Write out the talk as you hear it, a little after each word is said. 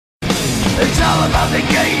It's all about the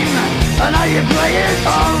game and how you play it.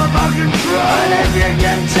 All about control, and if you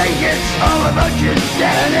can take it, all about your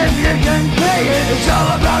debt. And if you can pay it, it's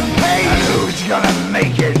all about pain. And who's gonna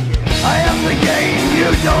make it? I am the game,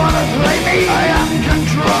 you don't wanna play me. I am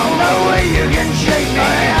control, no way you can shake me.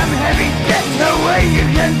 I am heavy debt, no way you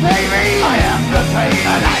can pay me. I am the pain,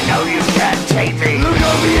 and I know you can't take me. Look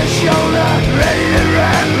over your shoulder, ready to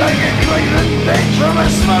run like a Cleveland bitch from a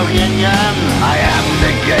smoking gun. I am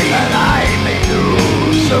the game, and I make the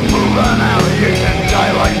rules. So move on out, you can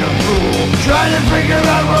die like a fool. Trying to figure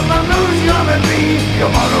out what my move's gonna be. Come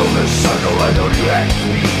on over, sucker, why don't you ask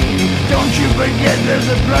me? Don't you forget there's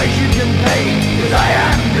a price you can pay. 'Cause I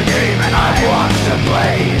am the game and I want